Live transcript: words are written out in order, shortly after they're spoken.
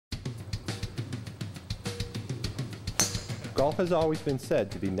Golf has always been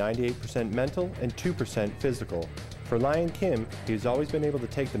said to be 98% mental and 2% physical. For Lion Kim, he's always been able to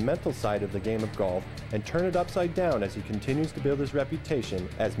take the mental side of the game of golf and turn it upside down as he continues to build his reputation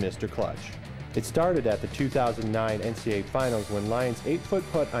as Mr. Clutch. It started at the 2009 NCAA Finals when Lion's 8-foot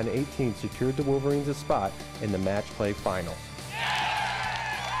putt on 18 secured the Wolverines a spot in the match play final.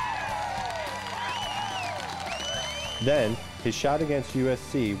 Then, his shot against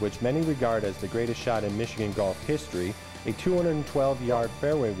USC, which many regard as the greatest shot in Michigan golf history, a 212-yard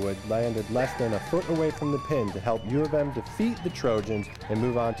fairway wood landed less than a foot away from the pin to help U of M defeat the Trojans and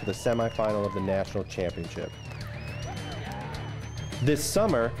move on to the semifinal of the national championship. This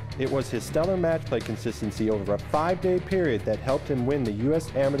summer, it was his stellar match play consistency over a 5-day period that helped him win the U.S.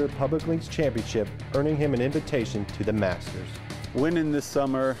 Amateur Public Links Championship, earning him an invitation to the Masters. Winning this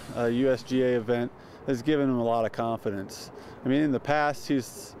summer a USGA event has given him a lot of confidence. I mean, in the past,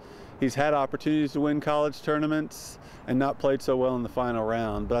 he's had opportunities to win college tournaments and not played so well in the final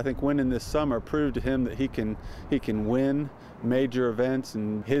round. But I think winning this summer proved to him that he can win major events,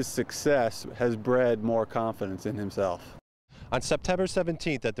 and his success has bred more confidence in himself. On September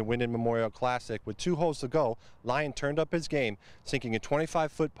 17th at the Wyndham Memorial Classic, with 2 holes to go, Lion turned up his game, sinking a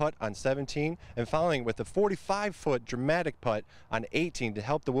 25-foot putt on 17 and following with a 45-foot dramatic putt on 18 to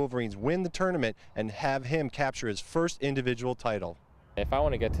help the Wolverines win the tournament and have him capture his first individual title. If I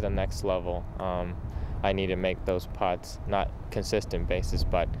want to get to the next level, I need to make those putts, not consistent basis,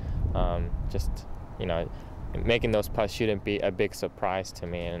 but just, you know, making those putts shouldn't be a big surprise to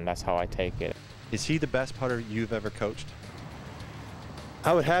me, and that's how I take it. Is he the best putter you've ever coached?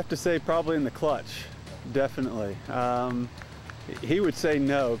 I would have to say probably in the clutch, definitely. He would say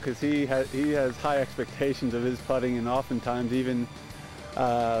no, because he has high expectations of his putting, and oftentimes even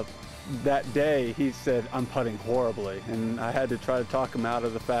that day he said, "I'm putting horribly," and I had to try to talk him out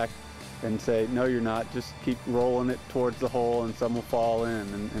of the fact and say, "No, you're not, just keep rolling it towards the hole and some will fall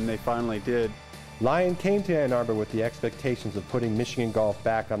in," and they finally did. Lion came to Ann Arbor with the expectations of putting Michigan golf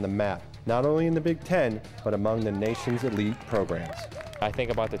back on the map, not only in the Big Ten, but among the nation's elite programs. I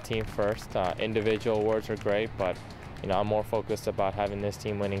think about the team first. Individual awards are great, but I'm more focused about having this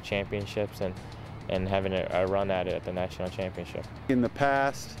team winning championships and having a run at it at the national championship. In the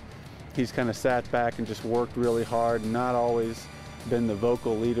past, he's kind of sat back and just worked really hard, not always been the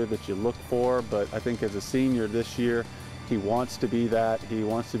vocal leader that you look for, but I think as a senior this year, he wants to be that. He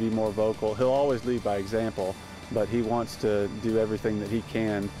wants to be more vocal. He'll always lead by example, but he wants to do everything that he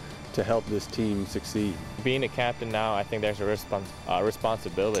can to help this team succeed. Being a captain now, I think there's a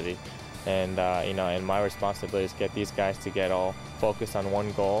responsibility, and and my responsibility is to get these guys to get all focused on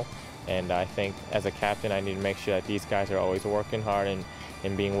one goal. And I think as a captain, I need to make sure that these guys are always working hard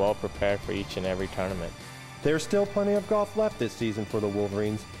and being well prepared for each and every tournament. There's still plenty of golf left this season for the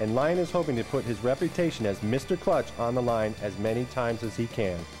Wolverines, and Lion is hoping to put his reputation as Mr. Clutch on the line as many times as he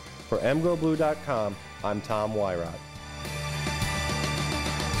can. For MGoBlue.com, I'm Tom Wyrot.